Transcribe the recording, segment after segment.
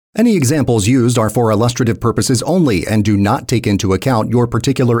Any examples used are for illustrative purposes only and do not take into account your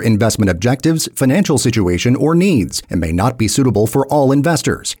particular investment objectives, financial situation, or needs, and may not be suitable for all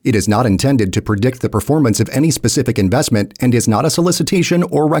investors. It is not intended to predict the performance of any specific investment and is not a solicitation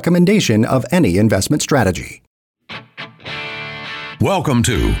or recommendation of any investment strategy. Welcome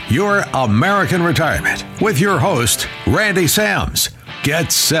to Your American Retirement with your host, Randy Sams.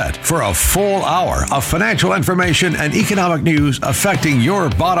 Get set for a full hour of financial information and economic news affecting your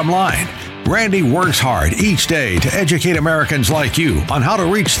bottom line. Randy works hard each day to educate Americans like you on how to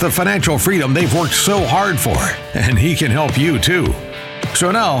reach the financial freedom they've worked so hard for, and he can help you too. So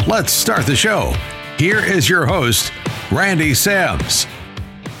now let's start the show. Here is your host, Randy Sams.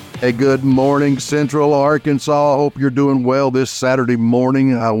 Hey, good morning, Central Arkansas. I hope you're doing well this Saturday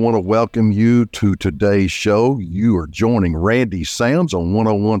morning. I want to welcome you to today's show. You are joining Randy Sams on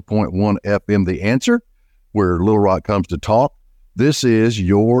 101.1 FM The Answer, where Little Rock comes to talk. This is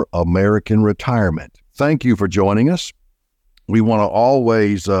Your American Retirement. Thank you for joining us. We want to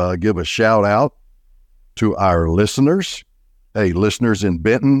always give a shout out to our listeners. Hey, listeners in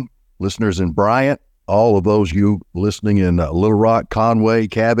Benton, listeners in Bryant, all of those you listening in Little Rock, Conway,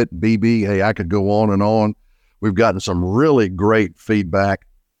 Cabot, BB. Hey, I could go on and on. We've gotten some really great feedback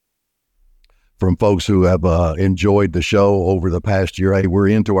from folks who have enjoyed the show over the past year. Hey, we're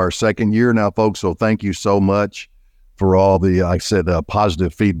into our second year now, folks, so thank you so much for all the, like I said,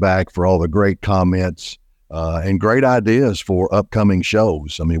 positive feedback, for all the great comments and great ideas for upcoming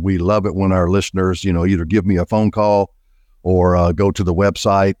shows. I mean, we love it when our listeners, either give me a phone call or go to the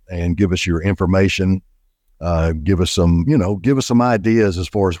website and give us your information, give us some ideas as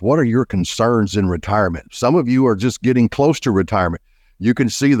far as what are your concerns in retirement. Some of you are just getting close to retirement. You can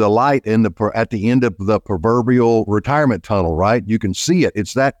see the light at the end of the proverbial retirement tunnel, right? You can see it.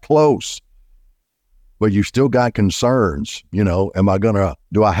 It's that close, but you still got concerns.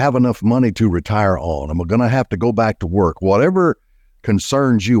 Do I have enough money to retire on? Am I going to have to go back to work? Whatever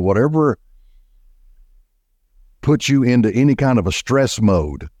concerns you, whatever put you into any kind of a stress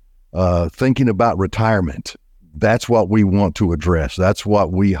mode, thinking about retirement, that's what we want to address. That's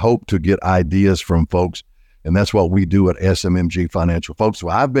what we hope to get ideas from folks, and that's what we do at SMMG Financial. Folks,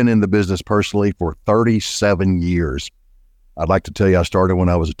 well, I've been in the business personally for 37 years. I'd like to tell you I started when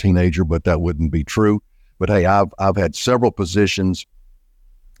I was a teenager, but that wouldn't be true. But hey, I've had several positions,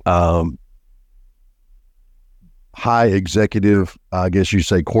 high executive, I guess you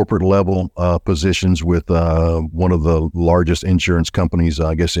say corporate level positions with one of the largest insurance companies,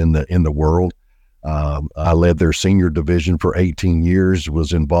 I guess, in the world. I led their senior division for 18 years,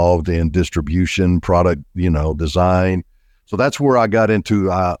 was involved in distribution, product, design. So that's where I got into,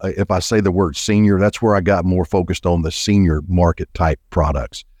 if I say the word senior, that's where I got more focused on the senior market type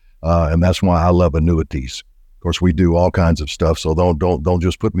products. And that's why I love annuities. Of course, we do all kinds of stuff. So don't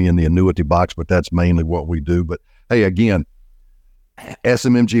just put me in the annuity box, but that's mainly what we do. But hey, again,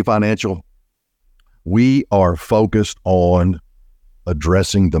 SMMG Financial, we are focused on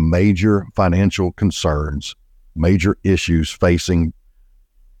addressing the major financial concerns, major issues facing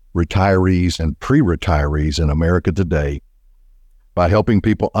retirees and pre-retirees in America today by helping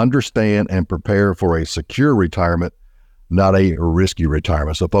people understand and prepare for a secure retirement, not a risky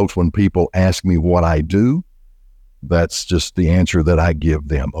retirement. So folks, when people ask me what I do, that's just the answer that I give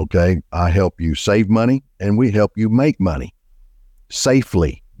them, okay? I help you save money, and we help you make money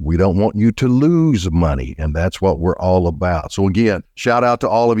safely. We don't want you to lose money, and that's what we're all about. So again, shout out to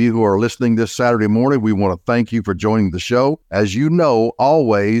all of you who are listening this Saturday morning. We want to thank you for joining the show. As you know,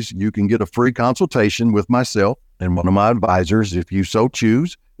 always, you can get a free consultation with myself and one of my advisors if you so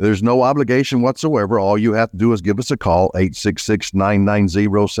choose. There's no obligation whatsoever. All you have to do is give us a call,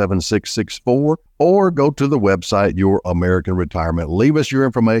 866-990-7664, or go to the website, Your American Retirement. Leave us your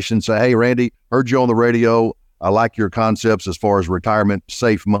information. Say, hey, Randy, heard you on the radio. I like your concepts as far as retirement,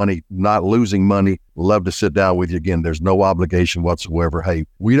 safe money, not losing money. Love to sit down with you. Again, there's no obligation whatsoever. Hey,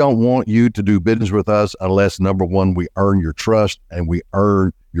 we don't want you to do business with us unless, number one, we earn your trust and we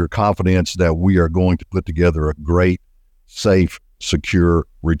earn your confidence that we are going to put together a great, safe, secure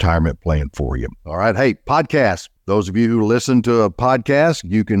retirement plan for you. All right. Hey, podcast. Those of you who listen to a podcast,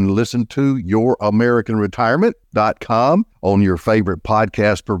 you can listen to YourAmericanRetirement.com on your favorite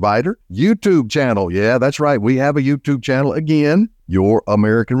podcast provider. YouTube channel. Yeah, that's right. We have a YouTube channel again,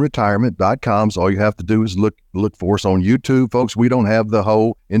 YourAmericanRetirement.com. So all you have to do is look for us on YouTube. Folks, we don't have the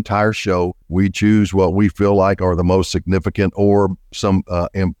whole entire show. We choose what we feel like are the most significant or some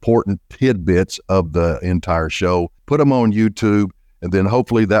important tidbits of the entire show. Put them on YouTube, and then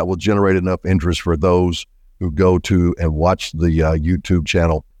hopefully that will generate enough interest for those who go to and watch the YouTube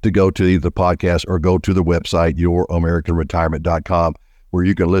channel to go to either the podcast or go to the website, YourAmericanRetirement.com. where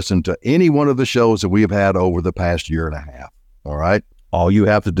you can listen to any one of the shows that we have had over the past year and a half. All right. All you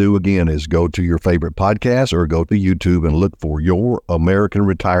have to do, again, is go to your favorite podcast or go to YouTube and look for Your American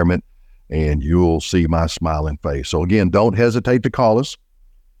Retirement, and you'll see my smiling face. So again, don't hesitate to call us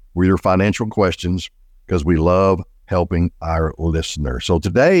with your financial questions, because we love helping our listeners. So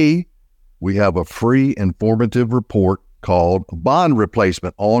today we have a free informative report called Bond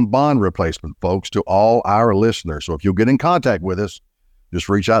Replacement on Bond Replacement, folks, to all our listeners. So if you'll get in contact with us, just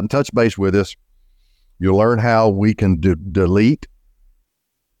reach out and touch base with us. You'll learn how we can delete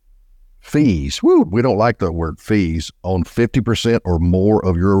fees. We don't like the word fees on 50% or more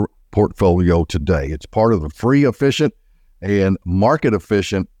of your portfolio today. It's part of the free, efficient, and market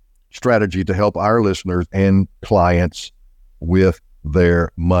efficient strategy to help our listeners and clients with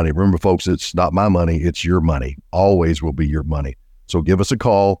their money. Remember, folks, it's not my money, it's your money. Always will be your money. So give us a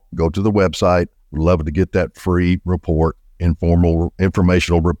call, go to the website. We'd love to get that free report,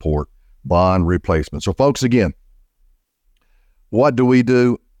 informational report, Bond Replacement. So folks, again, what do we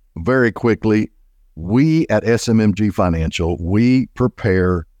do? Very quickly, we at SMMG Financial, we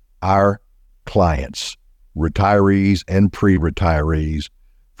prepare our clients, retirees and pre-retirees,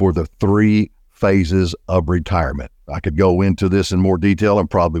 for the 3 phases of retirement. I could go into this in more detail and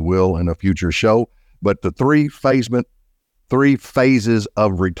probably will in a future show, but the 3 phases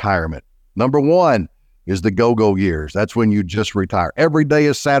of retirement. Number 1 is the go-go years. That's when you just retire. Every day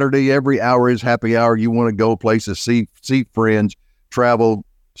is Saturday. Every hour is happy hour. You want to go places, see friends, travel,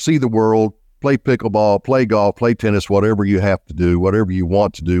 see the world, play pickleball, play golf, play tennis, whatever you have to do, whatever you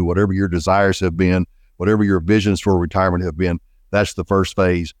want to do, whatever your desires have been, whatever your visions for retirement have been. That's the first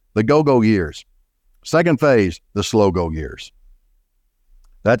phase, the go-go years. Second phase, the slow-go years.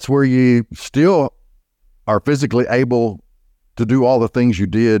 That's where you still are physically able to do all the things you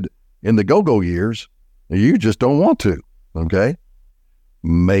did in the go-go years. You just don't want to, okay?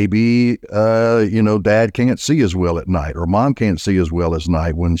 Maybe, dad can't see as well at night, or mom can't see as well as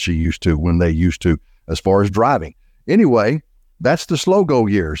night when they used to, as far as driving. Anyway, that's the slow go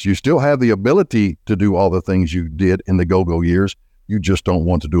years. You still have the ability to do all the things you did in the go-go years. You just don't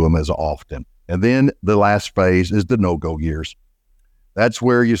want to do them as often. And then the last phase is the no-go years. That's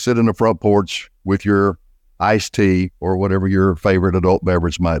where you sit in the front porch with your iced tea or whatever your favorite adult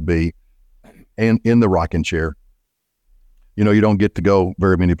beverage might be, and in the rocking chair. You don't get to go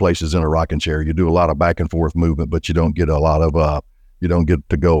very many places in a rocking chair. You do a lot of back and forth movement, but you don't get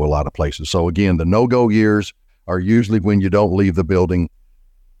to go a lot of places. So again, the no-go years are usually when you don't leave the building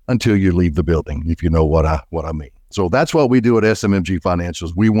until you leave the building, if you know what I mean. So that's what we do at SMMG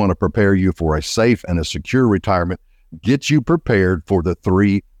Financials. We want to prepare you for a safe and a secure retirement, get you prepared for the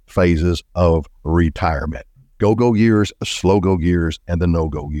 3 phases of retirement: go-go years, slow-go years, and the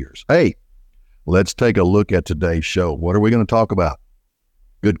no-go years. Hey, let's take a look at today's show. What are we going to talk about?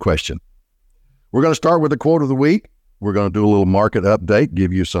 Good question. We're going to start with the quote of the week. We're going to do a little market update,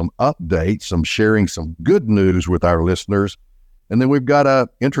 give you some updates, sharing some good news with our listeners. And then we've got an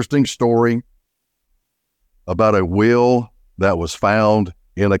interesting story about a will that was found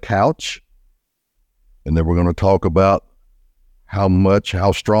in a couch. And then we're going to talk about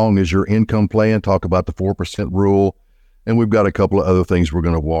how strong is your income plan, talk about the 4% rule. And we've got a couple of other things we're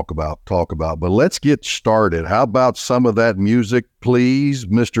going to talk about. But let's get started. How about some of that music, please,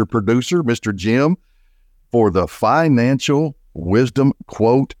 Mr. Producer, Mr. Jim, for the financial wisdom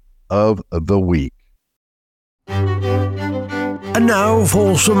quote of the week. And now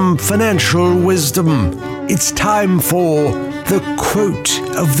for some financial wisdom. It's time for the quote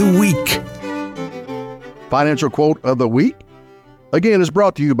of the week. Financial quote of the week, again, is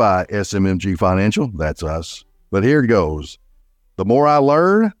brought to you by SMMG Financial. That's us. But here it goes. The more I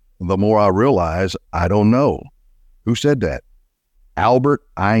learn, the more I realize I don't know. Who said that? Albert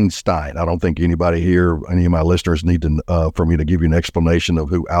Einstein. I don't think anybody here, any of my listeners need for me to give you an explanation of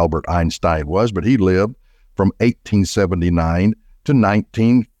who Albert Einstein was, but he lived from 1879 to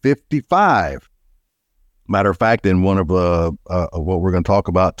 1955. Matter of fact, in one of what we're going to talk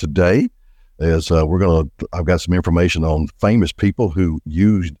about today is I've got some information on famous people who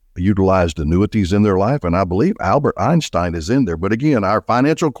utilized annuities in their life, and I believe Albert Einstein is in there. But again, our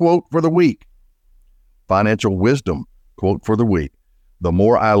financial quote for the week, financial wisdom quote for the week: the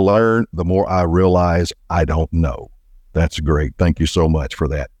more I learn, the more I realize I don't know. That's great. Thank you so much for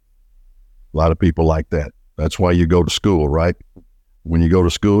that. A lot of people like that. That's why you go to school, right? When you go to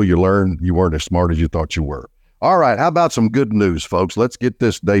school, you learn. You weren't as smart as you thought you were. All right. How about some good news, folks? Let's get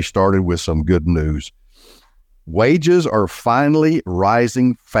this day started with some good news. Wages are finally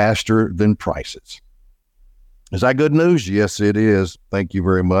rising faster than prices. Is that good news? Yes, it is. Thank you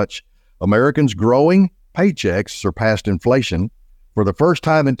very much. Americans' growing paychecks surpassed inflation for the first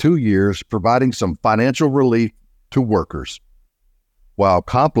time in 2 years, providing some financial relief to workers while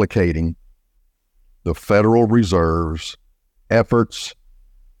complicating the Federal Reserve's efforts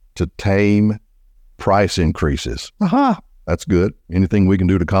to tame price increases. That's good. Anything we can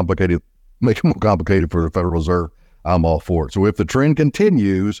do to complicate it, make it more complicated for the Federal Reserve, I'm all for it. So if the trend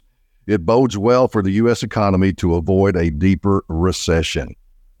continues, it bodes well for the U.S. economy to avoid a deeper recession.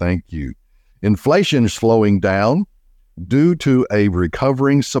 Thank you. Inflation is slowing down due to a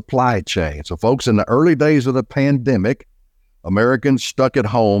recovering supply chain. So folks, in the early days of the pandemic, Americans stuck at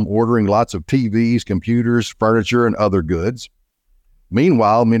home ordering lots of TVs, computers, furniture, and other goods.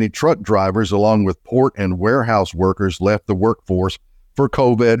 Meanwhile, many truck drivers, along with port and warehouse workers, left the workforce for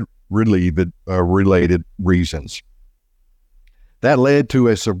COVID-related reasons. That led to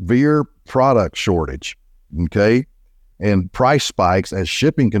a severe product shortage, okay, and price spikes as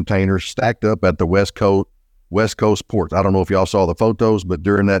shipping containers stacked up at the West Coast ports. I don't know if y'all saw the photos, but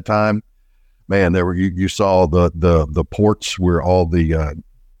during that time, man, there were you saw the ports where all the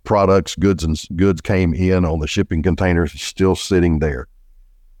products, goods came in on the shipping containers, still sitting there.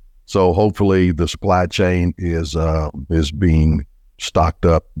 So hopefully the supply chain is being stocked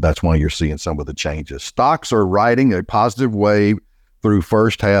up. That's why you're seeing some of the changes. Stocks are riding a positive wave through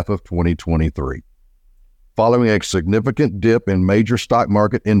first half of 2023. Following a significant dip in major stock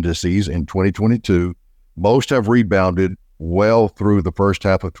market indices in 2022, most have rebounded well through the first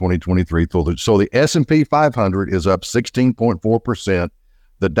half of 2023. So the S&P 500 is up 16.4%.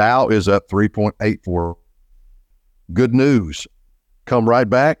 The Dow is up 3.84%. Good news. Come right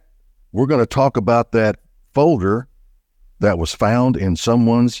back. We're going to talk about that folder that was found in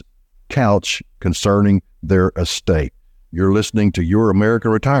someone's couch concerning their estate. You're listening to Your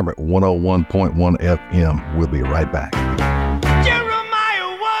American Retirement, 101.1 FM. We'll be right back.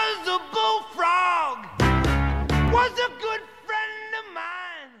 Jeremiah was a bullfrog, was a good friend of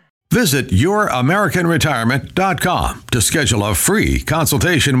mine. Visit YourAmericanRetirement.com to schedule a free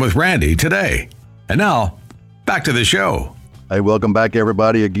consultation with Randy today. And now, back to the show. Hey, welcome back,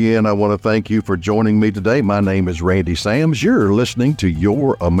 everybody. Again, I want to thank you for joining me today. My name is Randy Sams. You're listening to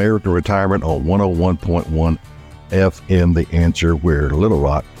Your American Retirement on 101.1 FM, The Answer, where Little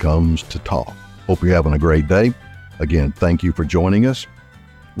Rock comes to talk. Hope you're having a great day. Again, thank you for joining us.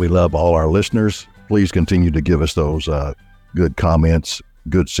 We love all our listeners. Please continue to give us those good comments,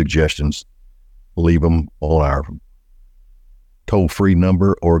 good suggestions. Leave them on our toll-free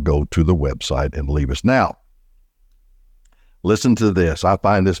number or go to the website and leave us. Now, listen to this. I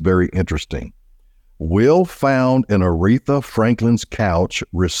find this very interesting. Will found in Aretha Franklin's couch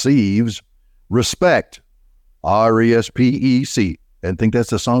receives respect. R-E-S-P-E-C. And think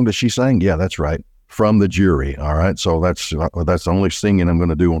that's the song that she sang? Yeah, that's right. From the jury. All right. So that's the only singing I'm going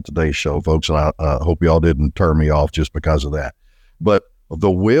to do on today's show, folks. And I hope y'all didn't turn me off just because of that. But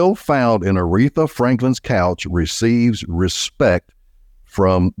the will found in Aretha Franklin's couch receives respect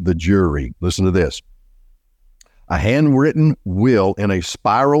from the jury. Listen to this. A handwritten will in a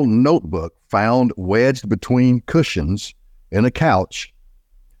spiral notebook found wedged between cushions in a couch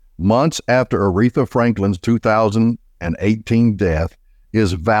months after Aretha Franklin's 2018 death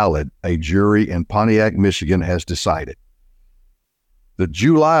is valid, a jury in Pontiac, Michigan has decided. The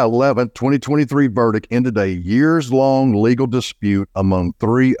July 11, 2023 verdict ended a years-long legal dispute among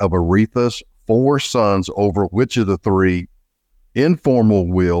three of Aretha's four sons over which of the three informal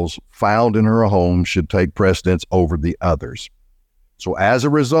wills found in her home should take precedence over the others. So as a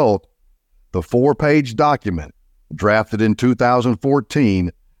result, the 4-page document drafted in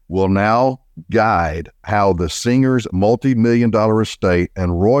 2014 will now guide how the singer's multi-million-dollar estate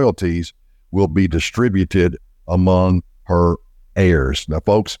and royalties will be distributed among her heirs. Now,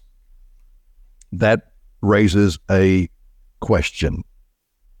 folks, that raises a question.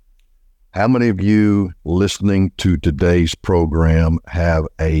 How many of you listening to today's program have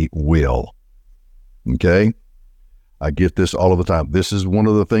a will? Okay? I get this all of the time. This is one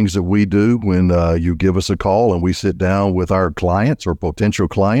of the things that we do when you give us a call and we sit down with our clients or potential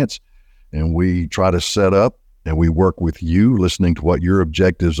clients and we try to set up and we work with you listening to what your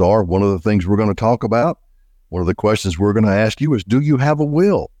objectives are. One of the things we're going to talk about, one of the questions we're going to ask you is, do you have a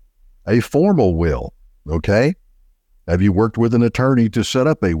will? A formal will, okay? Have you worked with an attorney to set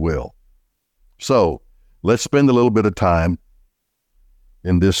up a will? So let's spend a little bit of time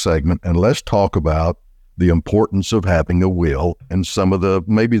in this segment and let's talk about the importance of having a will and some of the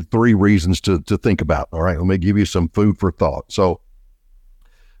maybe 3 reasons to think about. All right, let me give you some food for thought. So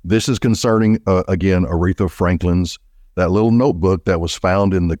this is concerning, again, Aretha Franklin's, that little notebook that was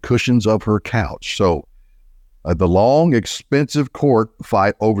found in the cushions of her couch. So The long, expensive court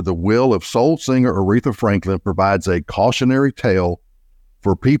fight over the will of soul singer Aretha Franklin provides a cautionary tale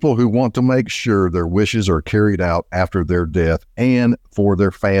for people who want to make sure their wishes are carried out after their death and for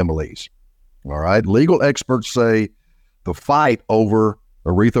their families. All right. Legal experts say the fight over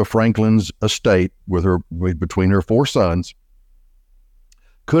Aretha Franklin's estate between her 4 sons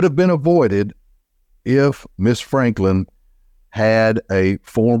could have been avoided if Miss Franklin had a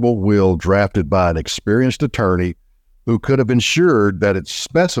formal will drafted by an experienced attorney who could have ensured that it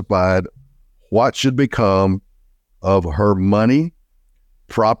specified what should become of her money,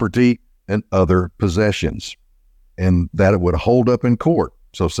 property, and other possessions, and that it would hold up in court.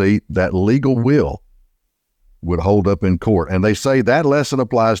 So see, that legal will would hold up in court. And they say that lesson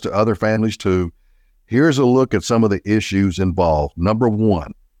applies to other families too. Here's a look at some of the issues involved. Number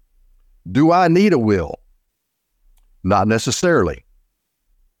 1, do I need a will? Not necessarily.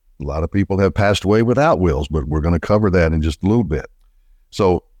 A lot of people have passed away without wills, but we're going to cover that in just a little bit.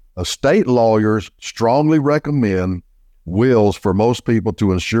 So estate lawyers strongly recommend wills for most people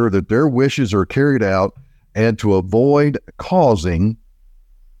to ensure that their wishes are carried out and to avoid causing,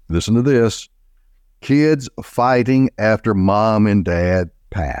 listen to this, kids fighting after mom and dad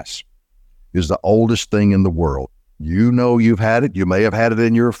pass. Is the oldest thing in the world. You know you've had it. You may have had it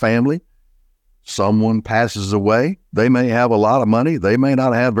in your family. Someone passes away. They may have a lot of money. They may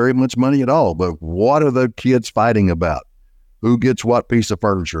not have very much money at all. But what are the kids fighting about? Who gets what piece of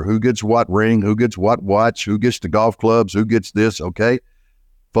furniture? Who gets what ring? Who gets what watch? Who gets the golf clubs? Who gets this? Okay.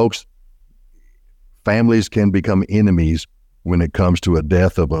 Folks, families can become enemies when it comes to a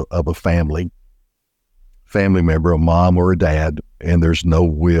death of a family member, a mom or a dad, and there's no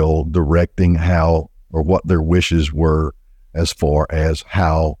will directing how or what their wishes were as far as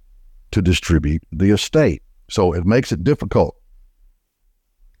how to distribute the estate. So it makes it difficult.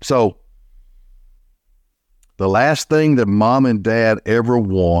 So the last thing that mom and dad ever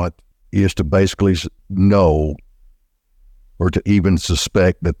want is to basically know or to even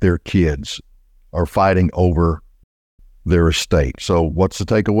suspect that their kids are fighting over their estate. So what's the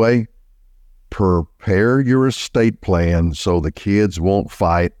takeaway? Prepare your estate plan so the kids won't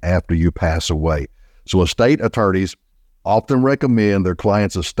fight after you pass away. So estate attorneys often recommend their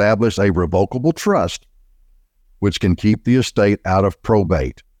clients establish a revocable trust, which can keep the estate out of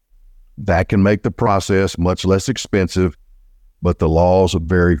probate. That can make the process much less expensive, but the laws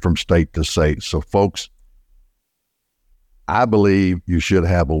vary from state to state. So folks, I believe you should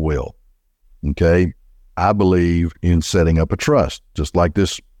have a will, okay? I believe in setting up a trust, just like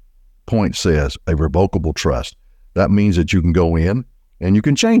this point says, a revocable trust. That means that you can go in and you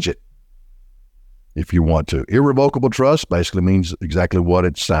can change it if you want to. Irrevocable trust basically means exactly what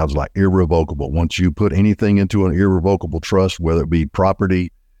it sounds like, irrevocable. Once you put anything into an irrevocable trust, whether it be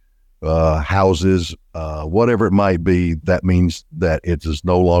property, houses, whatever it might be, that means that it is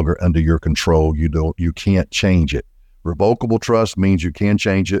no longer under your control. You can't change it. Revocable trust means you can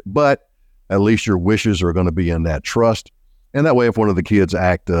change it, but at least your wishes are going to be in that trust. And that way, if one of the kids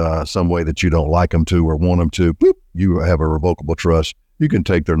act some way that you don't like them to or want them to, boop, you have a revocable trust. You can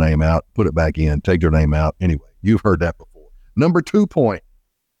take their name out, put it back in, take their name out. Anyway, you've heard that before. Number 2 point,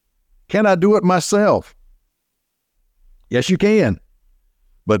 can I do it myself? Yes, you can.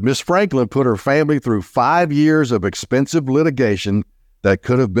 But Miss Franklin put her family through 5 years of expensive litigation that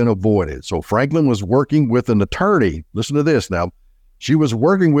could have been avoided. So Franklin was working with an attorney. Listen to this now. She was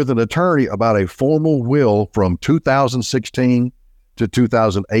working with an attorney about a formal will from 2016 to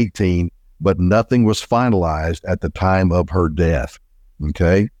 2018, but nothing was finalized at the time of her death.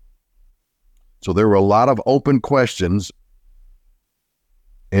 Okay. So there were a lot of open questions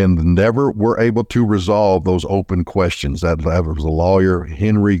and never were able to resolve those open questions. That was the lawyer,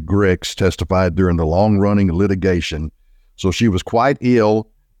 Henry Grix, testified during the long-running litigation. So she was quite ill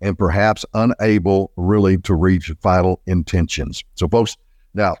and perhaps unable really to reach final intentions. So folks,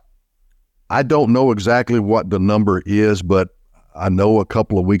 now, I don't know exactly what the number is, but I know a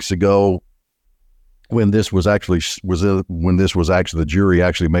couple of weeks ago when this was actually the jury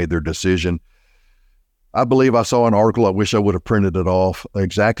actually made their decision, I believe I saw an article, I wish I would have printed it off,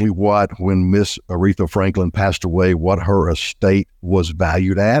 exactly when Miss Aretha Franklin passed away, what her estate was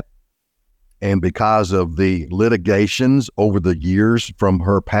valued at. And because of the litigations over the years from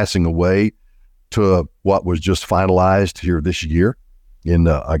her passing away to what was just finalized here this year,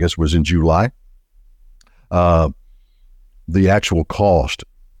 I guess was in July, the actual cost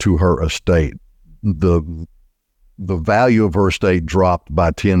to her estate, the value of her estate dropped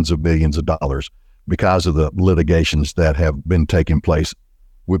by tens of millions of dollars because of the litigations that have been taking place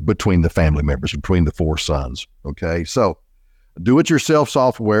between the family members, between the 4 sons. Okay, so do-it-yourself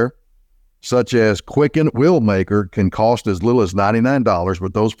software such as Quicken Will Maker, can cost as little as $99,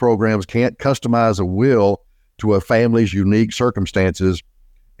 but those programs can't customize a will to a family's unique circumstances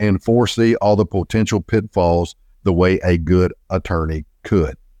and foresee all the potential pitfalls the way a good attorney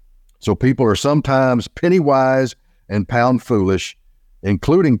could. So people are sometimes penny wise and pound foolish,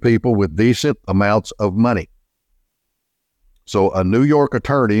 including people with decent amounts of money. So a New York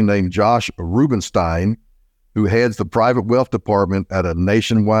attorney named Josh Rubenstein, who heads the private wealth department at a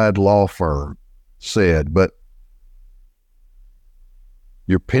nationwide law firm, said, but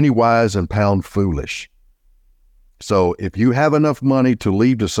you're penny wise and pound foolish. So if you have enough money to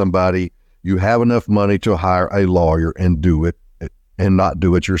leave to somebody, you have enough money to hire a lawyer and do it and not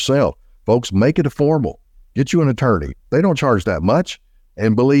do it yourself. Folks, make it a formal. Get you an attorney. They don't charge that much.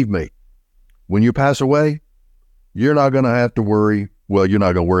 And believe me, when you pass away, you're not going to have to worry. Well, you're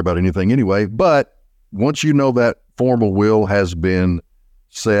not going to worry about anything anyway, but once you know that formal will has been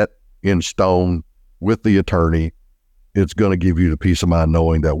set in stone with the attorney, it's going to give you the peace of mind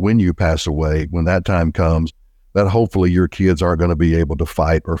knowing that when you pass away, when that time comes, that hopefully your kids are going to be able to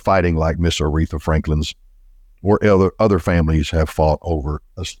fight or fighting like Miss Aretha Franklin's or other families have fought over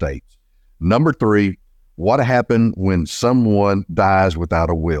estates. Number 3, what happened when someone dies without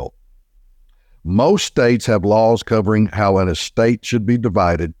a will? Most states have laws covering how an estate should be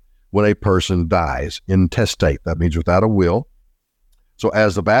divided when a person dies intestate. That means without a will. So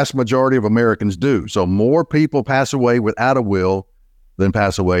as the vast majority of Americans do. So more people pass away without a will than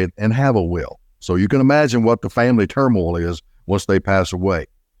pass away and have a will. So you can imagine what the family turmoil is once they pass away.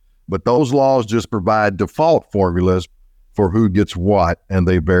 But those laws just provide default formulas for who gets what, and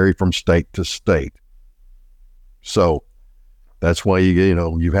they vary from state to state. So that's why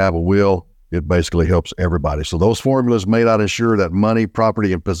you have a will. It basically helps everybody. So those formulas may not ensure that money,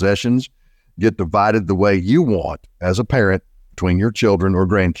 property, and possessions get divided the way you want as a parent between your children or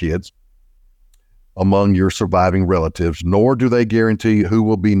grandkids among your surviving relatives, nor do they guarantee who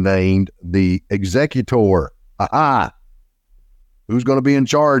will be named the executor. Who's going to be in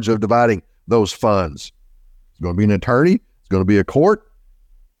charge of dividing those funds? It's going to be an attorney. It's going to be a court.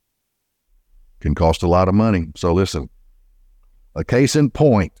 Can cost a lot of money. So listen, a case in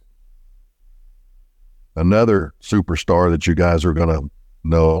point, another superstar that you guys are going to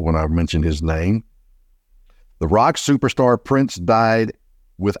know when I mention his name. The rock superstar Prince died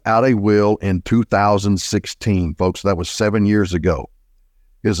without a will in 2016. Folks, that was 7 years ago.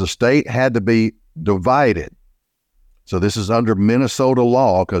 His estate had to be divided. So this is under Minnesota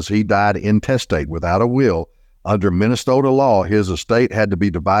law because he died intestate without a will. Under Minnesota law, his estate had to be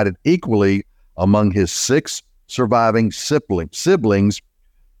divided equally among his 6 surviving siblings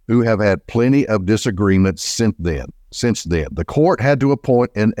who have had plenty of disagreements since then. The court had to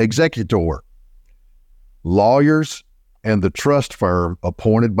appoint an executor. Lawyers and the trust firm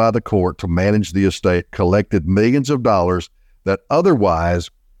appointed by the court to manage the estate collected millions of dollars that otherwise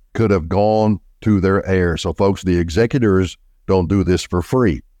could have gone to their heirs. So folks, the executors don't do this for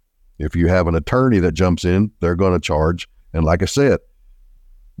free. If you have an attorney that jumps in, they're going to charge. And like I said,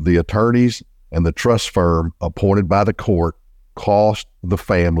 the attorneys and the trust firm appointed by the court cost the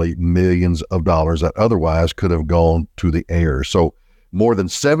family millions of dollars that otherwise could have gone to the heirs. So more than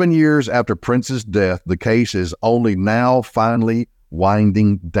 7 years after Prince's death, the case is only now finally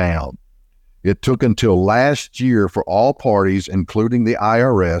winding down. It took until last year for all parties, including the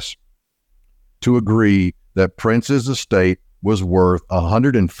IRS, to agree that Prince's estate was worth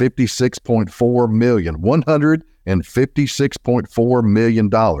 $156.4 million.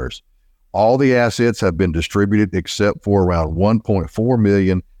 All the assets have been distributed except for around $1.4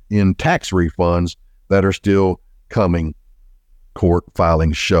 million in tax refunds that are still coming, court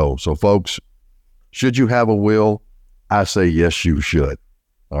filings show. So folks, should you have a will? I say yes, you should.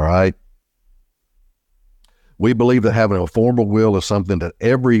 All right. We believe that having a formal will is something that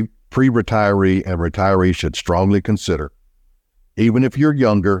every pre-retiree and retiree should strongly consider. Even if you're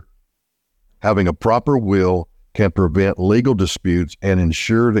younger, having a proper will can prevent legal disputes and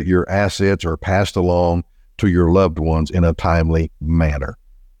ensure that your assets are passed along to your loved ones in a timely manner.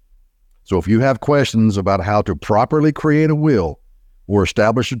 So if you have questions about how to properly create a will or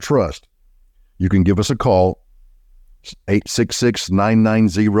establish a trust, you can give us a call,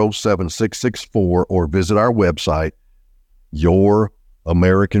 866-990-7664, or visit our website,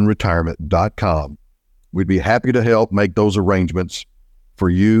 youramericanretirement.com. We'd be happy to help make those arrangements for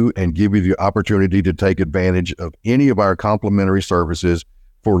you and give you the opportunity to take advantage of any of our complimentary services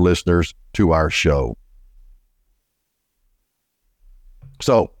for listeners to our show.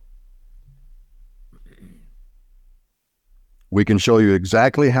 So, we can show you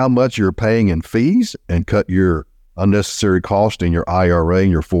exactly how much you're paying in fees and cut your unnecessary cost in your IRA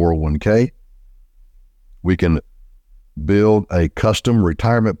and your 401k. We can build a custom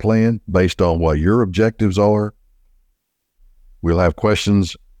retirement plan based on what your objectives are. We'll have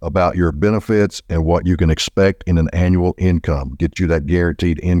questions about your benefits and what you can expect in an annual income, get you that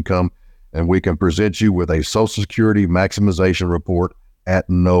guaranteed income, and we can present you with a Social Security maximization report at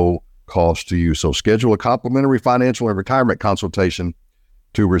no cost to you. So schedule a complimentary financial and retirement consultation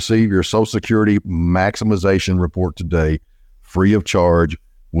to receive your Social Security maximization report today, free of charge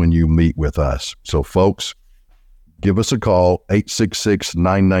when you meet with us. So folks, give us a call,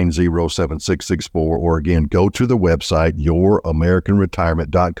 866-990-7664, or again, go to the website,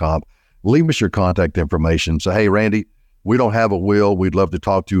 youramericanretirement.com. Leave us your contact information. Say, hey, Randy, we don't have a will. We'd love to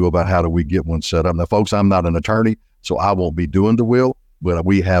talk to you about how do we get one set up. Now, folks, I'm not an attorney, so I won't be doing the will, but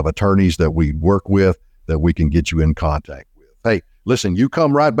we have attorneys that we work with that we can get you in contact with. Hey, listen, you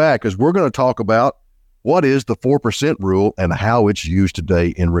come right back because we're going to talk about what is the 4% rule and how it's used today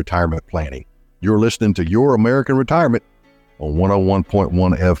in retirement planning. You're listening to Your American Retirement on 101.1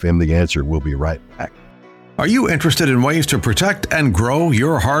 FM. The Answer. We'll be right back. Are you interested in ways to protect and grow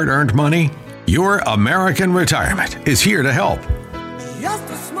your hard-earned money? Your American Retirement is here to help. Just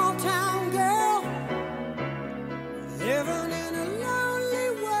a small town girl living in a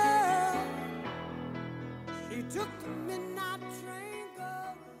lonely world. She took the midnight train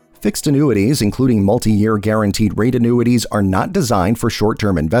going. Fixed annuities, including multi-year guaranteed rate annuities, are not designed for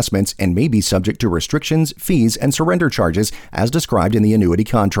short-term investments and may be subject to restrictions, fees, and surrender charges as described in the annuity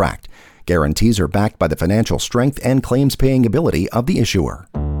contract. Guarantees are backed by the financial strength and claims-paying ability of the issuer.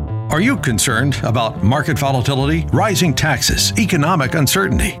 Are you concerned about market volatility, rising taxes, economic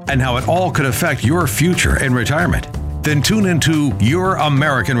uncertainty, and how it all could affect your future in retirement? Then tune into Your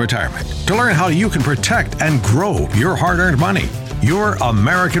American Retirement to learn how you can protect and grow your hard-earned money. Your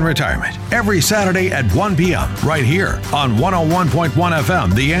American Retirement, every Saturday at 1 p.m. right here on 101.1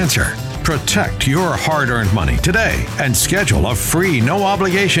 FM, The Answer. Protect your hard-earned money today and schedule a free,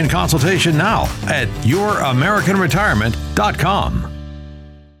 no-obligation consultation now at youramericanretirement.com.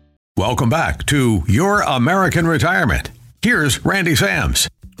 Welcome back to Your American Retirement. Here's Randy Sams.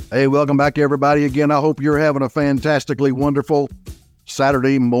 Hey, welcome back, everybody. Again, I hope you're having a fantastically wonderful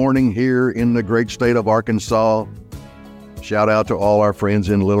Saturday morning here in the great state of Arkansas. Shout out to all our friends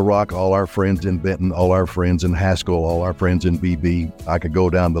in Little Rock, all our friends in Benton, all our friends in Haskell, all our friends in BB. I could go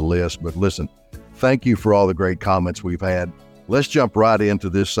down the list, but listen, thank you for all the great comments we've had. Let's jump right into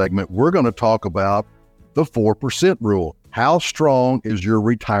this segment. We're going to talk about the 4% rule. How strong is your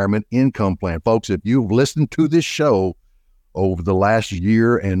retirement income plan? Folks, if you've listened to this show over the last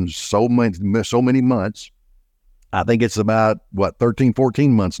year and so many months, I think it's about, 13,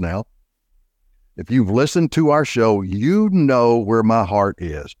 14 months now. If you've listened to our show, you know where my heart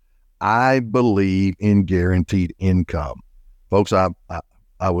is. I believe in guaranteed income. Folks, I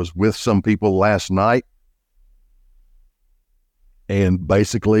was with some people last night and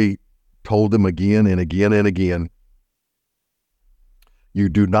basically told them again and again and again, you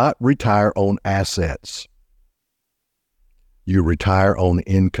do not retire on assets. You retire on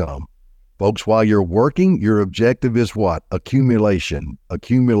income. Folks, while you're working, your objective is what? Accumulation.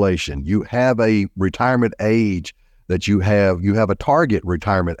 You have a retirement age that you have a target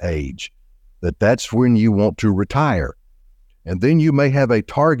retirement age that's when you want to retire. And then you may have a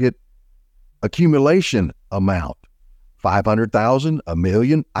target accumulation amount, 500,000, a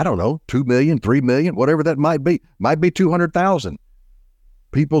million, I don't know, 2 million, 3 million, whatever that might be 200,000.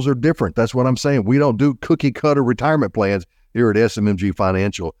 People's are different. That's what I'm saying. We don't do cookie cutter retirement plans here at SMMG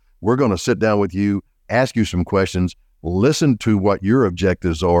Financial. We're going to sit down with you, ask you some questions, listen to what your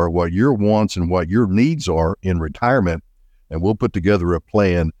objectives are, what your wants and what your needs are in retirement, and we'll put together a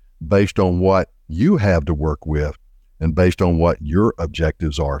plan based on what you have to work with and based on what your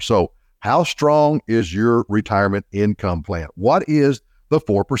objectives are. So how strong is your retirement income plan? What is the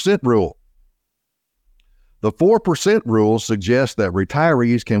 4% rule? The 4% rule suggests that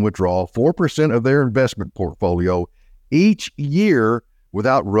retirees can withdraw 4% of their investment portfolio each year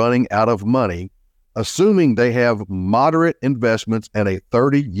without running out of money, assuming they have moderate investments and a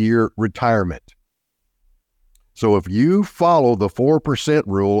 30-year retirement. So if you follow the 4%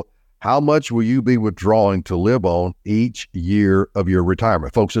 rule, how much will you be withdrawing to live on each year of your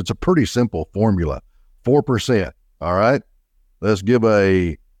retirement? Folks, it's a pretty simple formula, 4%, all right? Let's give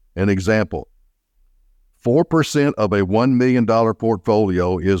an example. 4% of a $1 million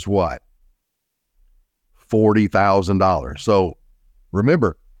portfolio is what? $40,000. So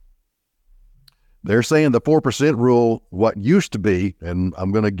remember, they're saying the 4% rule, what used to be, and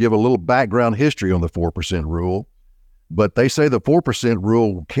I'm going to give a little background history on the 4% rule, but they say the 4%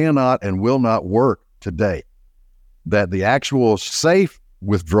 rule cannot and will not work today. that the actual safe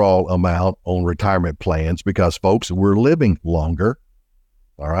withdrawal amount on retirement plans, because folks, we're living longer.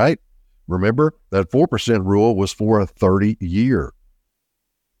 All right. Remember that 4% rule was for a 30-year.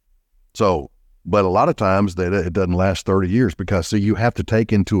 So, but a lot of times it doesn't last 30 years because, see, you have to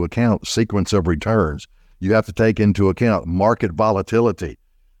take into account sequence of returns. You have to take into account market volatility.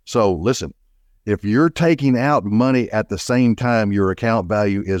 So listen, if you're taking out money at the same time your account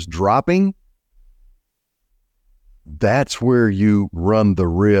value is dropping, that's where you run the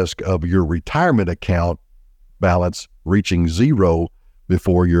risk of your retirement account balance reaching zero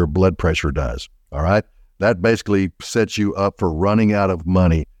before your blood pressure does. All right. That basically sets you up for running out of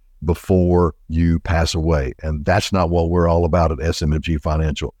money before you pass away. And that's not what we're all about at SMFG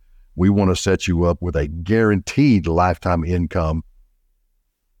Financial. We want to set you up with a guaranteed lifetime income,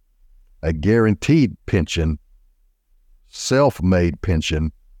 a guaranteed pension, self-made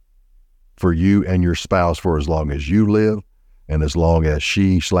pension for you and your spouse for as long as you live and as long as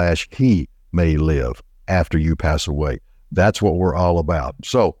she/he may live after you pass away. That's what we're all about.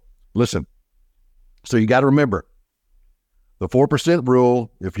 So listen, so you got to remember the 4%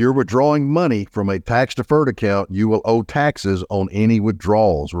 rule. If you're withdrawing money from a tax-deferred account, you will owe taxes on any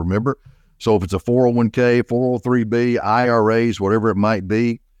withdrawals. Remember? So if it's a 401k, 403b, IRAs, whatever it might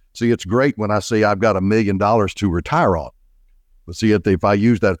be, see, it's great when I say I've got $1 million to retire on. But see, if I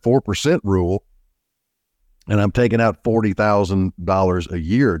use that 4% rule and I'm taking out $40,000 a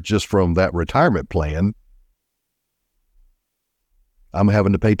year just from that retirement plan, I'm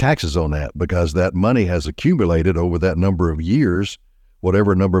having to pay taxes on that because that money has accumulated over that number of years,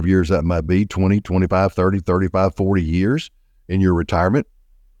 whatever number of years that might be, 20, 25, 30, 35, 40 years in your retirement.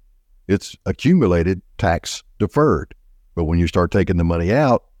 It's accumulated tax deferred. But when you start taking the money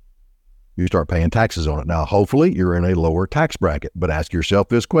out, you start paying taxes on it. Now, hopefully you're in a lower tax bracket, but ask yourself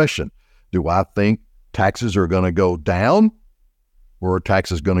this question. Do I think taxes are going to go down or are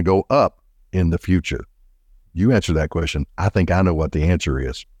taxes going to go up in the future? You answer that question. I think I know what the answer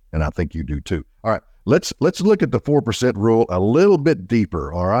is, and I think you do too. All right, let's look at the 4% rule a little bit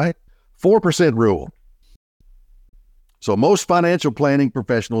deeper, all right? 4% rule. So most financial planning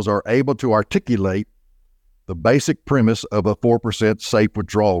professionals are able to articulate the basic premise of a 4% safe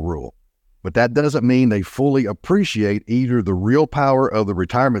withdrawal rule, but that doesn't mean they fully appreciate either the real power of the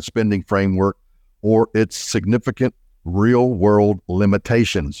retirement spending framework or its significant real-world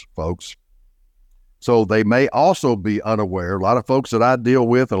limitations, folks. So they may also be unaware. A lot of folks that I deal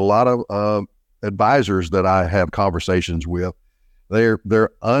with and a lot of advisors that I have conversations with, they're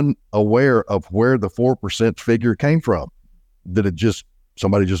unaware of where the 4% figure came from. Did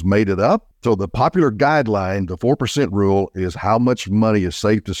somebody just made it up? So the popular guideline, the 4% rule, is how much money is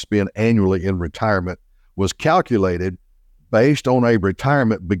safe to spend annually in retirement, was calculated based on a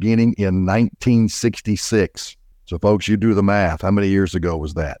retirement beginning in 1966. So folks, you do the math. How many years ago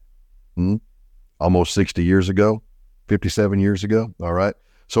was that? Almost 60 years ago, 57 years ago. All right.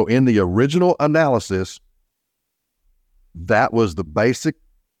 So in the original analysis, that was basically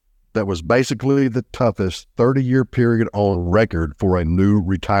the toughest 30-year period on record for a new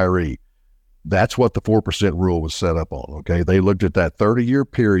retiree. That's what the 4% rule was set up on. Okay. They looked at that 30-year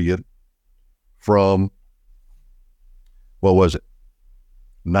period from, what was it?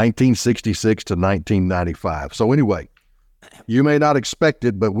 1966 to 1995. So anyway, you may not expect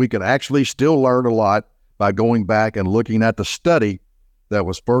it, but we can actually still learn a lot by going back and looking at the study that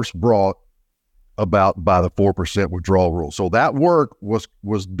was first brought about by the 4% withdrawal rule. So that work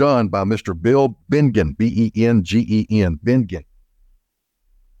was done by Mr. Bill Bengen, B-E-N-G-E-N, Bengen.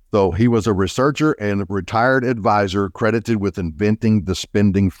 So he was a researcher and a retired advisor credited with inventing the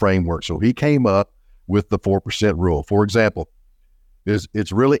spending framework. So he came up with the 4% rule. For example,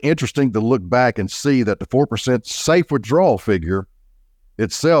 it's really interesting to look back and see that the 4% safe withdrawal figure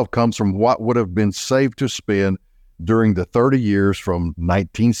itself comes from what would have been safe to spend during the 30 years from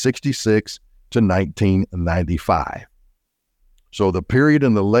 1966 to 1995. So the period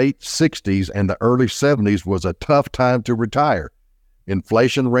in the late 60s and the early 70s was a tough time to retire.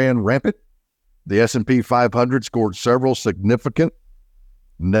 Inflation ran rampant. The S&P 500 scored several significant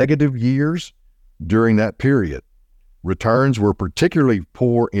negative years during that period. Returns were particularly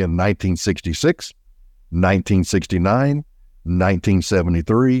poor in 1966, 1969,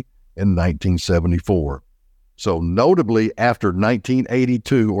 1973, and 1974. So notably, after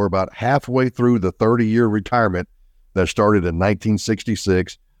 1982, or about halfway through the 30-year retirement that started in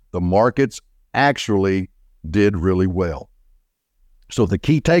 1966, the markets actually did really well. So the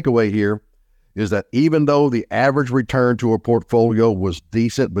key takeaway here is that even though the average return to a portfolio was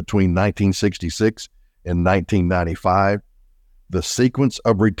decent between 1966 and 1995, the sequence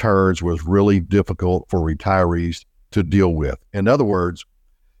of returns was really difficult for retirees to deal with. In other words,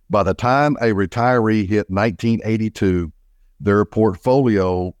 by the time a retiree hit 1982, their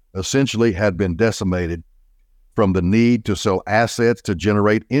portfolio essentially had been decimated from the need to sell assets to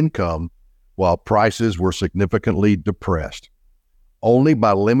generate income while prices were significantly depressed. Only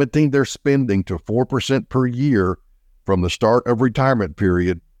by limiting their spending to 4% per year from the start of retirement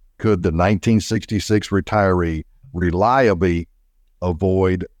period could the 1966 retiree reliably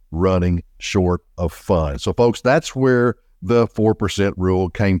avoid running short of funds. So folks, that's where the 4% rule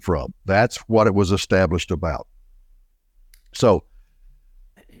came from. That's what it was established about. So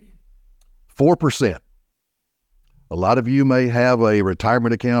 4%. A lot of you may have a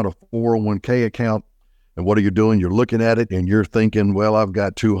retirement account, a 401k account, and what are you doing? You're looking at it and you're thinking, well, I've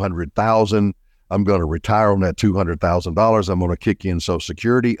got $200,000. I'm going to retire on that $200,000. I'm going to kick in Social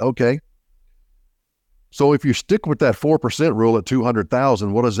Security. Okay. So if you stick with that 4% rule at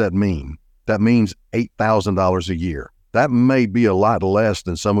 $200,000, what does that mean? That means $8,000 a year. That may be a lot less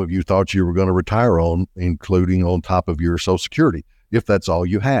than some of you thought you were going to retire on, including on top of your Social Security, if that's all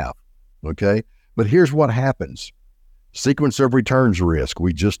you have. Okay. But here's what happens. Sequence of returns risk.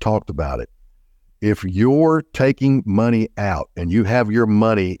 We just talked about it. If you're taking money out and you have your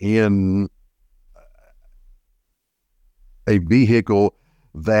money in a vehicle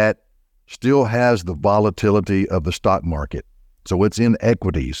that still has the volatility of the stock market, so it's in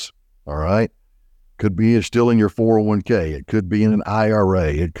equities, all right? Could be still in your 401k. It could be in an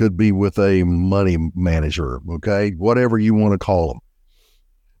IRA. It could be with a money manager, okay? Whatever you want to call them.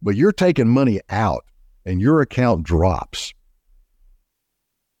 But you're taking money out and your account drops.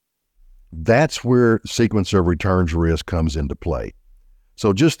 That's where sequence of returns risk comes into play.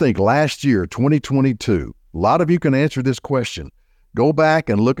 So just think last year, 2022, a lot of you can answer this question. Go back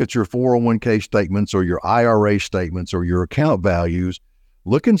and look at your 401k statements or your IRA statements or your account values.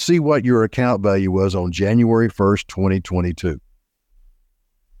 Look and see what your account value was on January 1st, 2022.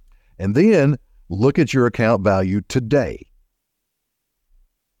 And then look at your account value today.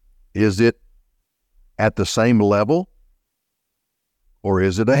 Is it at the same level, or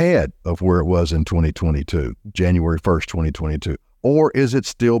is it ahead of where it was in 2022, January 1st, 2022? Or is it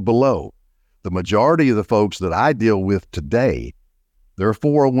still below? The majority of the folks that I deal with today, their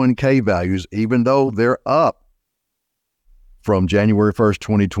 401k values, even though they're up from January 1st,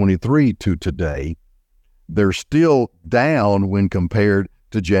 2023 to today, they're still down when compared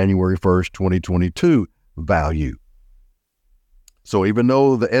to January 1st, 2022 value. So even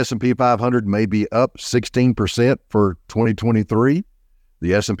though the S&P 500 may be up 16% for 2023,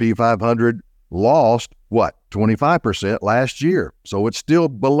 the S&P 500 lost, 25% last year. So it's still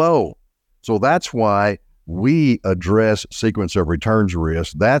below. So that's why we address sequence of returns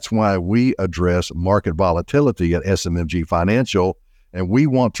risk. That's why we address market volatility at SMMG Financial. And we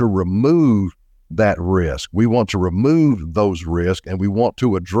want to remove that risk. We want to remove those risks, and we want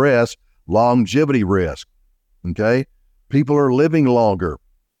to address longevity risk. Okay? People are living longer.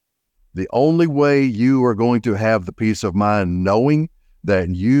 The only way you are going to have the peace of mind knowing that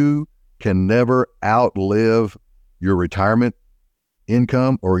you can never outlive your retirement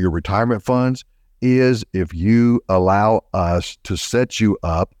income or your retirement funds is if you allow us to set you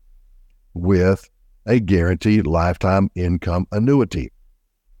up with a guaranteed lifetime income annuity.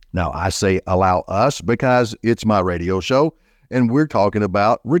 Now, I say allow us because it's my radio show and we're talking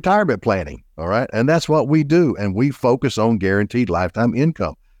about retirement planning, all right? And that's what we do, and we focus on guaranteed lifetime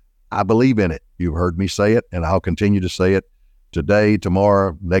income. I believe in it. You've heard me say it, and I'll continue to say it today,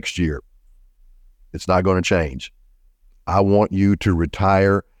 tomorrow, next year. It's not going to change. I want you to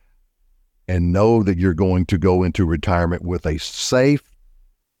retire and know that you're going to go into retirement with a safe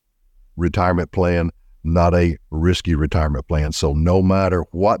retirement plan, not a risky retirement plan. So no matter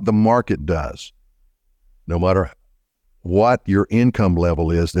what the market does, no matter what your income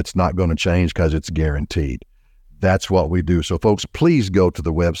level is, it's not going to change because it's guaranteed. That's what we do. So folks, please go to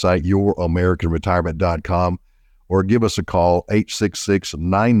the website, youramericanretirement.com, or give us a call,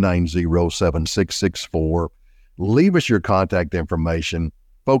 866-990-7664. Leave us your contact information.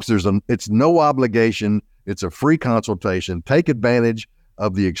 Folks, it's no obligation. It's a free consultation. Take advantage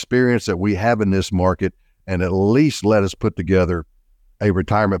of the experience that we have in this market and at least let us put together a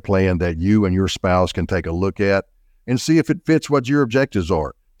retirement plan that you and your spouse can take a look at and see if it fits what your objectives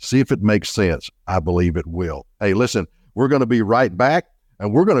are. See if it makes sense. I believe it will. Hey, listen, we're going to be right back,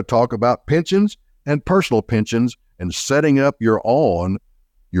 and we're going to talk about pensions and personal pensions and setting up your own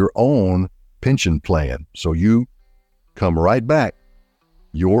pension plan. So you come right back.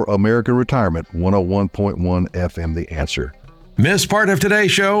 Your American Retirement, 101.1 FM, The Answer. Miss part of today's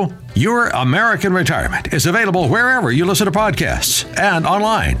show? Your American Retirement is available wherever you listen to podcasts and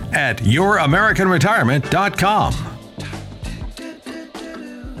online at youramericanretirement.com.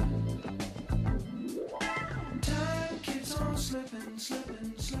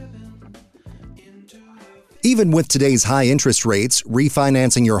 Even with today's high interest rates,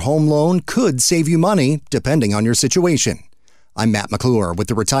 refinancing your home loan could save you money depending on your situation. I'm Matt McClure with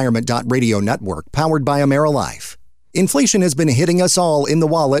the Retirement.Radio Network, powered by AmeriLife. Inflation has been hitting us all in the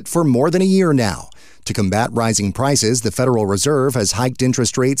wallet for more than a year now. To combat rising prices, the Federal Reserve has hiked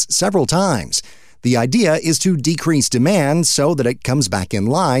interest rates several times. The idea is to decrease demand so that it comes back in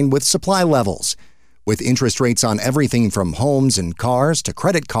line with supply levels. With interest rates on everything from homes and cars to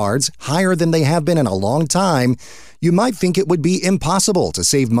credit cards higher than they have been in a long time, you might think it would be impossible to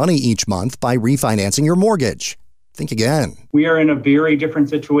save money each month by refinancing your mortgage. Think again. We are in a very different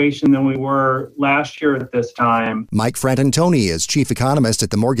situation than we were last year at this time. Mike Frantantoni is chief economist at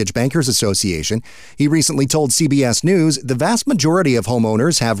the Mortgage Bankers Association. He recently told CBS News the vast majority of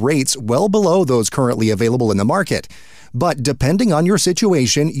homeowners have rates well below those currently available in the market. But depending on your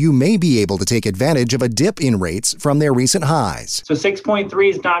situation, you may be able to take advantage of a dip in rates from their recent highs. So 6.3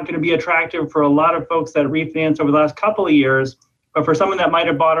 is not going to be attractive for a lot of folks that refinance over the last couple of years. But for someone that might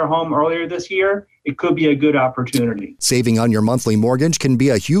have bought a home earlier this year, it could be a good opportunity. Saving on your monthly mortgage can be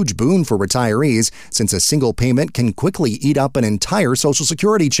a huge boon for retirees, since a single payment can quickly eat up an entire Social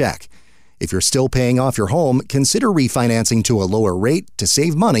Security check. If you're still paying off your home, consider refinancing to a lower rate to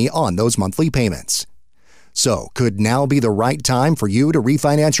save money on those monthly payments. So, could now be the right time for you to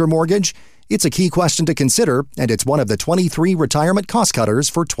refinance your mortgage? It's a key question to consider, and it's one of the 23 retirement cost cutters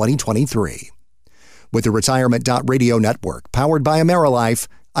for 2023. With the Retirement.Radio Network, powered by AmeriLife,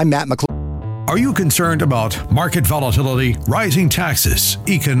 I'm Matt McClure. Are you concerned about market volatility, rising taxes,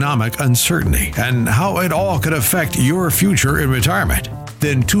 economic uncertainty, and how it all could affect your future in retirement?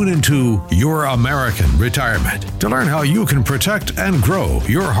 Then tune into Your American Retirement to learn how you can protect and grow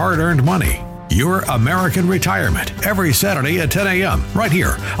your hard-earned money. Your American Retirement, every Saturday at 10 a.m. right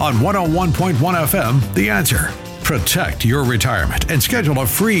here on 101.1 FM, The Answer. Protect your retirement and schedule a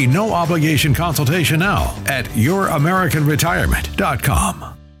free, no-obligation consultation now at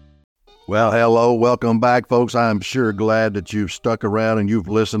youramericanretirement.com. Well, hello. Welcome back, folks. I'm sure glad that you've stuck around and you've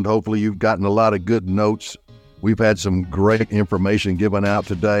listened. Hopefully, you've gotten a lot of good notes. We've had some great information given out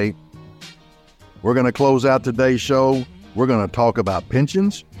today. We're going to close out today's show. We're going to talk about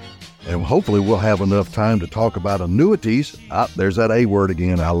pensions, and hopefully we'll have enough time to talk about annuities. There's that A word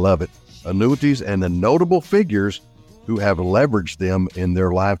again. I love it. Annuities and the notable figures who have leveraged them in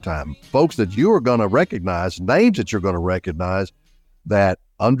their lifetime. Folks that you are going to recognize, names that you're going to recognize that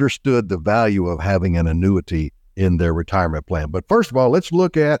understood the value of having an annuity in their retirement plan. But first of all, let's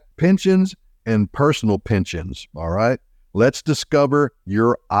look at pensions and personal pensions. All right. Let's discover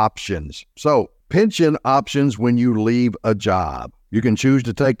your options. So pension options when you leave a job. You can choose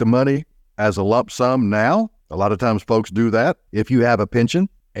to take the money as a lump sum now. A lot of times folks do that. If you have a pension,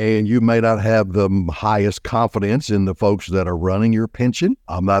 and you may not have the highest confidence in the folks that are running your pension.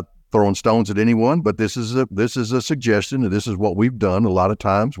 I'm not throwing stones at anyone, but this is a suggestion, and this is what we've done a lot of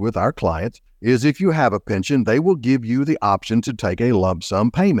times with our clients, is if you have a pension, they will give you the option to take a lump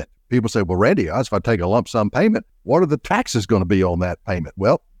sum payment. People say, well, Randy, if I take a lump sum payment, what are the taxes going to be on that payment?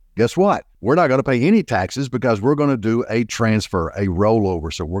 Well, guess what? We're not going to pay any taxes because we're going to do a transfer, a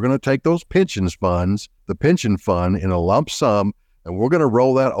rollover. So we're going to take those pensions funds, the pension fund in a lump sum, and we're going to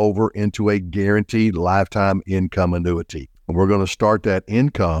roll that over into a guaranteed lifetime income annuity. And we're going to start that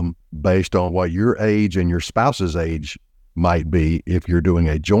income based on what your age and your spouse's age might be. If you're doing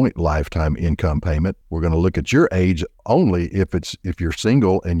a joint lifetime income payment, we're going to look at your age only if you're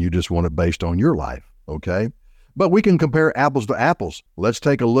single and you just want it based on your life. Okay. But we can compare apples to apples. Let's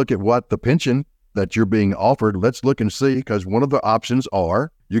take a look at what the pension that you're being offered. Let's look and see, because one of the options are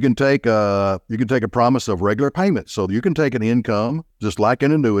you can take a promise of regular payment. So you can take an income, just like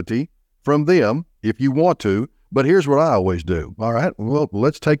an annuity, from them if you want to. But here's what I always do. All right, well,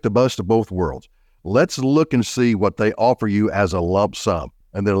 let's take the best of both worlds. Let's look and see what they offer you as a lump sum.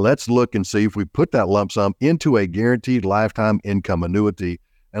 And then let's look and see if we put that lump sum into a guaranteed lifetime income annuity,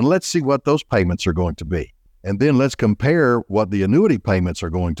 and let's see what those payments are going to be. And then let's compare what the annuity payments are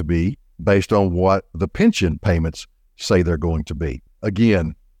going to be based on what the pension payments say they're going to be.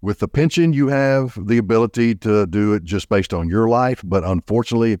 Again, with the pension, you have the ability to do it just based on your life. But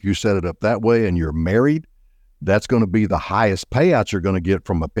unfortunately, if you set it up that way and you're married, that's going to be the highest payouts you're going to get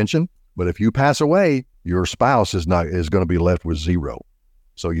from a pension. But if you pass away, your spouse is going to be left with zero.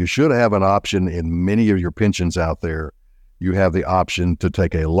 So you should have an option in many of your pensions out there. You have the option to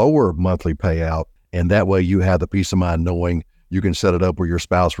take a lower monthly payout, and that way you have the peace of mind knowing you can set it up where your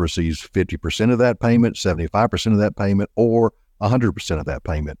spouse receives 50% of that payment, 75% of that payment, or 100% of that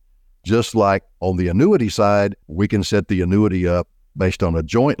payment. Just like on the annuity side, we can set the annuity up based on a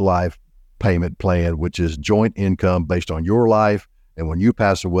joint life payment plan, which is joint income based on your life. And when you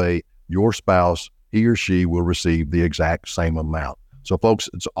pass away, your spouse he or she will receive the exact same amount. So folks,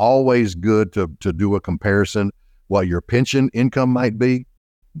 it's always good to do a comparison, what your pension income might be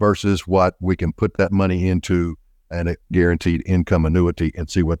versus what we can put that money into a guaranteed income annuity and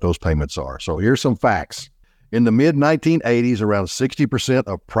see what those payments are. So here's some facts. In the mid-1980s, around 60%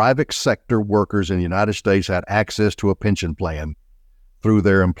 of private sector workers in the United States had access to a pension plan through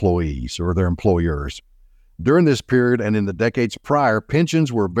their employees or their employers. During this period and in the decades prior,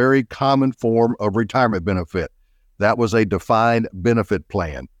 pensions were a very common form of retirement benefit. That was a defined benefit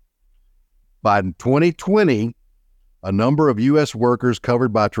plan. By 2020, a number of U.S. workers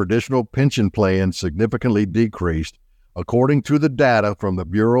covered by traditional pension plans significantly decreased. According to the data from the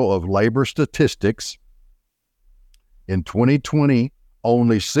Bureau of Labor Statistics, in 2020,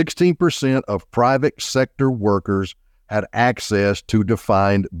 only 16% of private sector workers had access to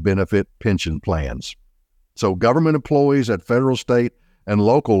defined benefit pension plans. So government employees at federal, state, and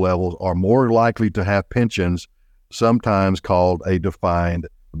local levels are more likely to have pensions, sometimes called a defined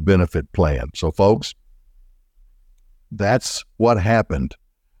benefit plan. So folks, that's what happened.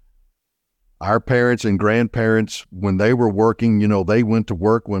 Our parents and grandparents, when they were working, they went to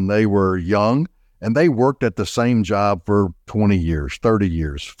work when they were young, and they worked at the same job for 20 years, 30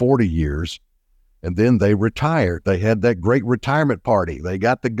 years, 40 years, and then they retired. They had that great retirement party. They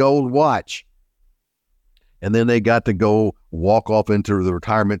got the gold watch, and then they got to go walk off into the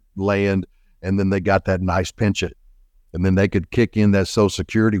retirement land, and then they got that nice pension. And then they could kick in that Social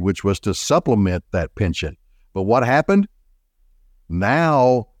Security, which was to supplement that pension. But what happened?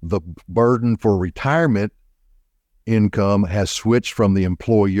 Now the burden for retirement income has switched from the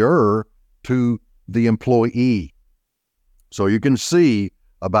employer to the employee. So you can see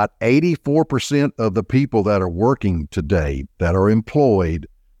about 84% of the people that are working today that are employed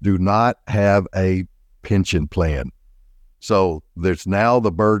do not have a pension plan. So there's now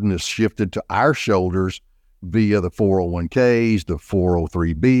the burden is shifted to our shoulders via the 401ks, the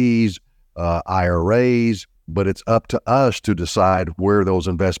 403bs, IRAs, but it's up to us to decide where those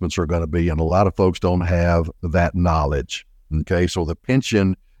investments are going to be. And a lot of folks don't have that knowledge. Okay, so the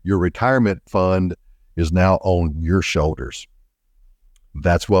pension, your retirement fund, is now on your shoulders.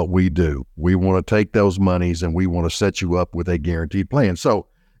 That's what we do. We want to take those monies and we want to set you up with a guaranteed plan. So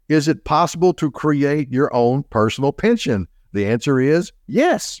is it possible to create your own personal pension? The answer is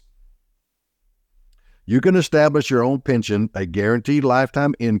yes. You can establish your own pension, a guaranteed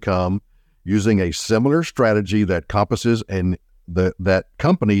lifetime income, using a similar strategy that that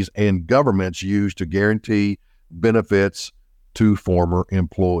companies and governments use to guarantee benefits to former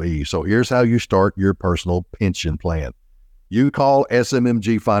employees. So here's how you start your personal pension plan. You call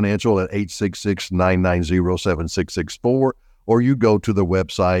SMMG Financial at 866-990-7664, or you go to the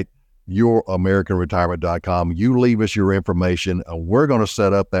website, youramericanretirement.com. You leave us your information, and we're going to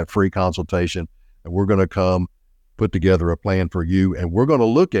set up that free consultation, and we're going to come put together a plan for you, and we're going to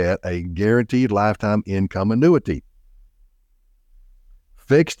look at a guaranteed lifetime income annuity.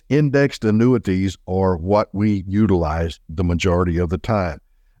 Fixed indexed annuities are what we utilize the majority of the time.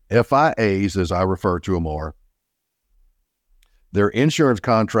 FIAs, as I refer to them, they're insurance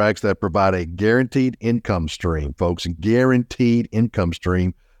contracts that provide a guaranteed income stream, folks, guaranteed income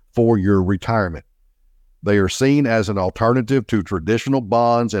stream for your retirement. They are seen as an alternative to traditional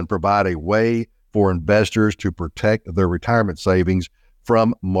bonds and provide a way for investors to protect their retirement savings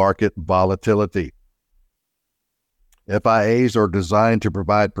from market volatility. FIAs are designed to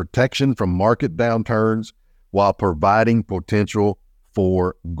provide protection from market downturns while providing potential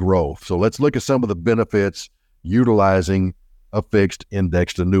for growth. So let's look at some of the benefits utilizing a fixed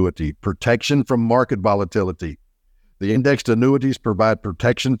indexed annuity. Protection from market volatility. The indexed annuities provide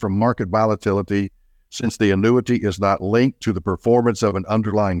protection from market volatility since the annuity is not linked to the performance of an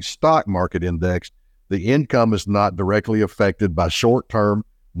underlying stock market index. The income is not directly affected by short-term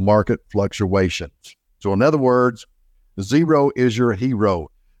market fluctuations. So in other words, zero is your hero.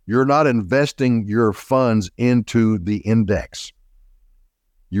 You're not investing your funds into the index.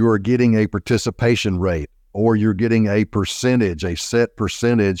 You are getting a participation rate, or you're getting a percentage, a set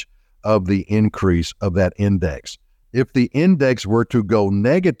percentage of the increase of that index. If the index were to go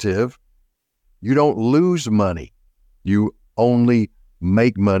negative, you don't lose money. You only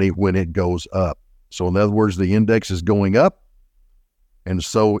make money when it goes up. So in other words, the index is going up, and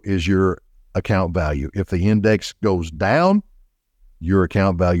so is your account value. If the index goes down, your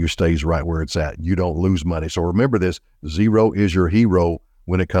account value stays right where it's at. You don't lose money. So remember this, zero is your hero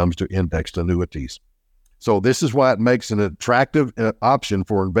when it comes to indexed annuities. So this is why it makes an attractive option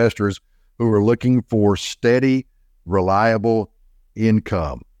for investors who are looking for steady, reliable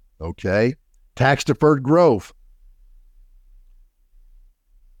income. Okay? Tax-deferred growth.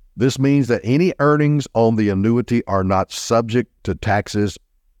 This means that any earnings on the annuity are not subject to taxes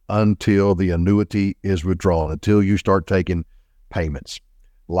until the annuity is withdrawn, until you start taking payments.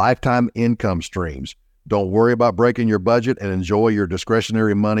 Lifetime income streams. Don't worry about breaking your budget and enjoy your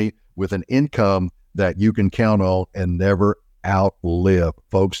discretionary money with an income that you can count on and never outlive.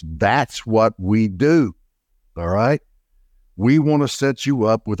 Folks, that's what we do. All right? We want to set you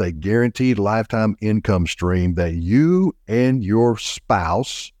up with a guaranteed lifetime income stream that you and your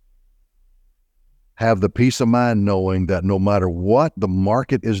spouse have the peace of mind knowing that no matter what the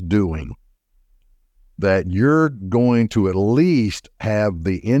market is doing, that you're going to at least have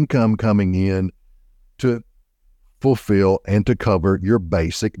the income coming in to fulfill and to cover your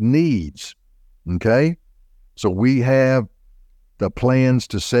basic needs. Okay? So we have the plans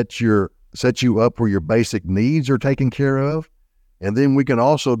to set you up where your basic needs are taken care of. And then we can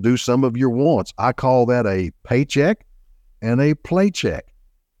also do some of your wants. I call that a paycheck and a playcheck.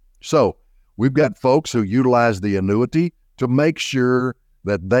 So we've got folks who utilize the annuity to make sure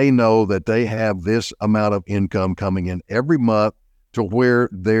that they know that they have this amount of income coming in every month to where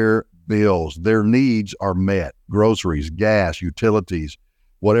their bills, their needs are met. Groceries, gas, utilities,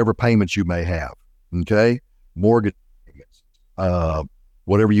 whatever payments you may have. Okay? Mortgage payments,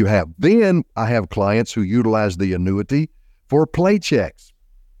 whatever you have. Then I have clients who utilize the annuity for paychecks.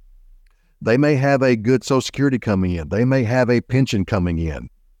 They may have a good Social Security coming in. They may have a pension coming in.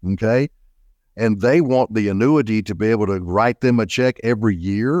 Okay? And they want the annuity to be able to write them a check every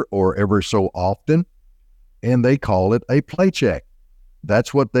year or every so often, and they call it a paycheck.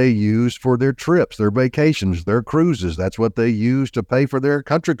 That's what they use for their trips, their vacations, their cruises. That's what they use to pay for their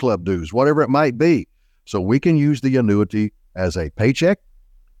country club dues, whatever it might be. So we can use the annuity as a paycheck,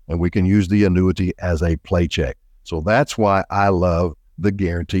 and we can use the annuity as a paycheck. So that's why I love the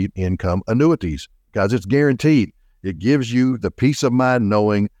guaranteed income annuities, because it's guaranteed. It gives you the peace of mind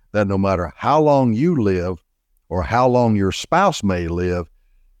knowing that no matter how long you live or how long your spouse may live,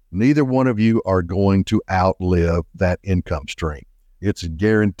 neither one of you are going to outlive that income stream. It's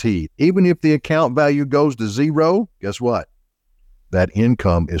guaranteed. Even if the account value goes to zero, guess what? That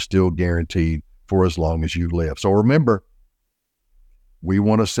income is still guaranteed for as long as you live. So remember, we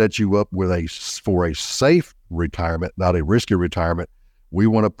want to set you up for a safe retirement, not a risky retirement. We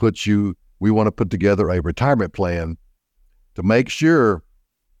want to put together a retirement plan to make sure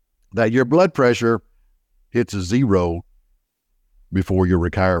that your blood pressure hits a zero before your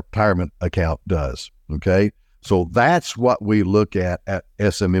retirement account does. Okay? So that's what we look at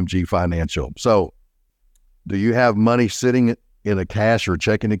SMMG Financial. So do you have money sitting in a cash or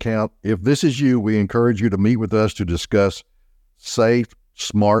checking account? If this is you, we encourage you to meet with us to discuss safe,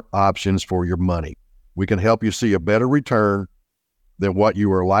 smart options for your money. We can help you see a better return than what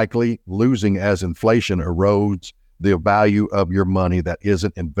you are likely losing as inflation erodes the value of your money that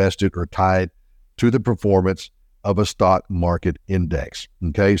isn't invested or tied to the performance of a stock market index.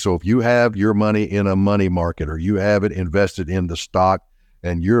 Okay, so if you have your money in a money market or you have it invested in the stock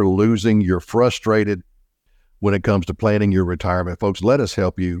and you're losing, you're frustrated when it comes to planning your retirement, folks, let us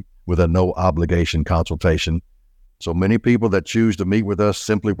help you with a no obligation consultation. So many people that choose to meet with us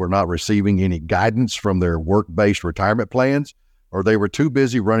simply were not receiving any guidance from their work-based retirement plans, or they were too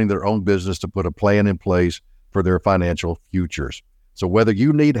busy running their own business to put a plan in place for their financial futures. So whether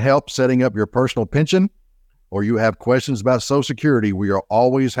you need help setting up your personal pension or you have questions about Social Security, we are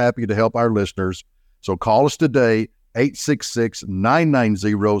always happy to help our listeners. So call us today,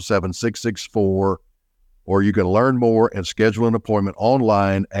 866-990-7664, or you can learn more and schedule an appointment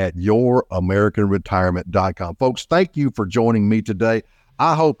online at youramericanretirement.com. Folks, thank you for joining me today.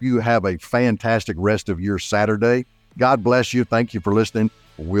 I hope you have a fantastic rest of your Saturday. God bless you. Thank you for listening.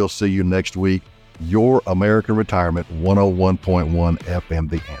 We'll see you next week. Your American Retirement 101.1 FM,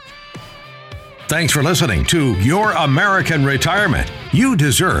 The Answer. Thanks for listening to Your American Retirement. You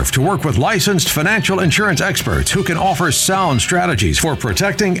deserve to work with licensed financial insurance experts who can offer sound strategies for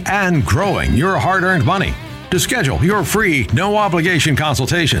protecting and growing your hard-earned money. To schedule your free, no-obligation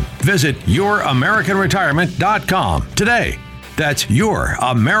consultation, visit youramericanretirement.com today. That's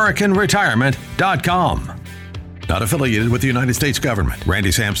youramericanretirement.com. Not affiliated with the United States government.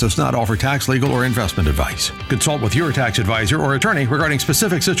 Randy Sams does not offer tax, legal, or investment advice. Consult with your tax advisor or attorney regarding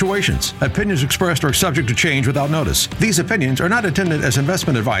specific situations. Opinions expressed are subject to change without notice. These opinions are not intended as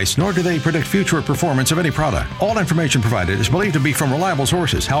investment advice, nor do they predict future performance of any product. All information provided is believed to be from reliable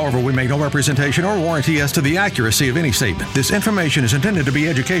sources. However, we make no representation or warranty as to the accuracy of any statement. This information is intended to be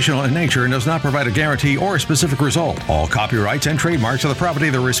educational in nature and does not provide a guarantee or a specific result. All copyrights and trademarks are the property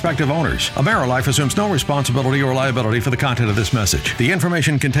of their respective owners. AmeriLife assumes no responsibility or liability for the content of this message. The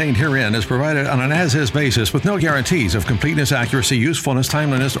information contained herein is provided on an as-is basis with no guarantees of completeness, accuracy, usefulness,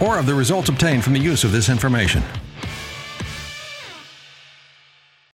 timeliness, or of the results obtained from the use of this information.